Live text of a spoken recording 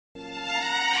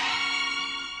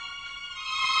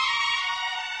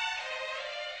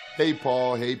Hey,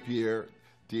 Paul. Hey, Pierre.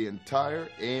 The entire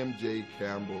AMJ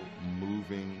Campbell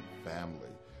moving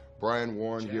family. Brian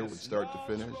Warren here with Start to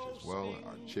Finish, as well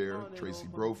our chair, Tracy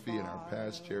Brophy, and our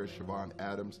past chair, Siobhan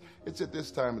Adams. It's at this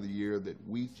time of the year that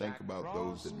we think about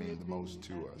those that mean the most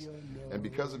to us. And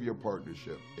because of your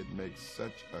partnership, it makes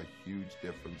such a huge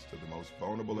difference to the most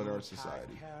vulnerable in our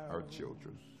society, our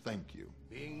children. Thank you.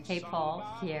 Hey,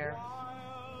 Paul, Pierre.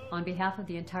 On behalf of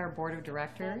the entire Board of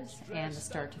Directors and the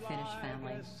Start to Finish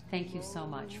family, thank you so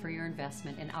much for your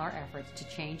investment in our efforts to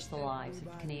change the lives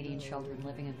of Canadian children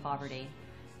living in poverty.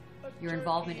 Your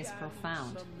involvement is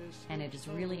profound, and it has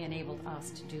really enabled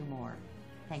us to do more.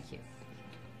 Thank you.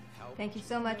 Thank you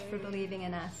so much for believing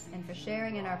in us and for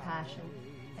sharing in our passion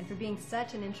and for being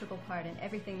such an integral part in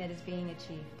everything that is being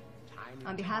achieved.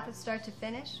 On behalf of Start to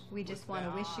Finish, we just want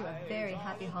to wish you a very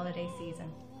happy holiday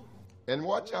season. And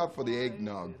watch out for the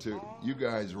eggnog, too. You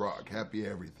guys rock. Happy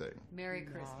everything. Merry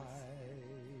Christmas.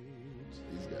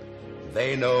 He's got it.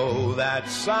 They know that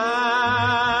Santa's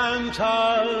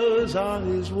on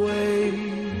his way.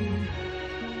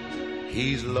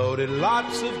 He's loaded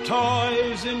lots of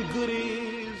toys and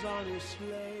goodies on his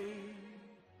sleigh.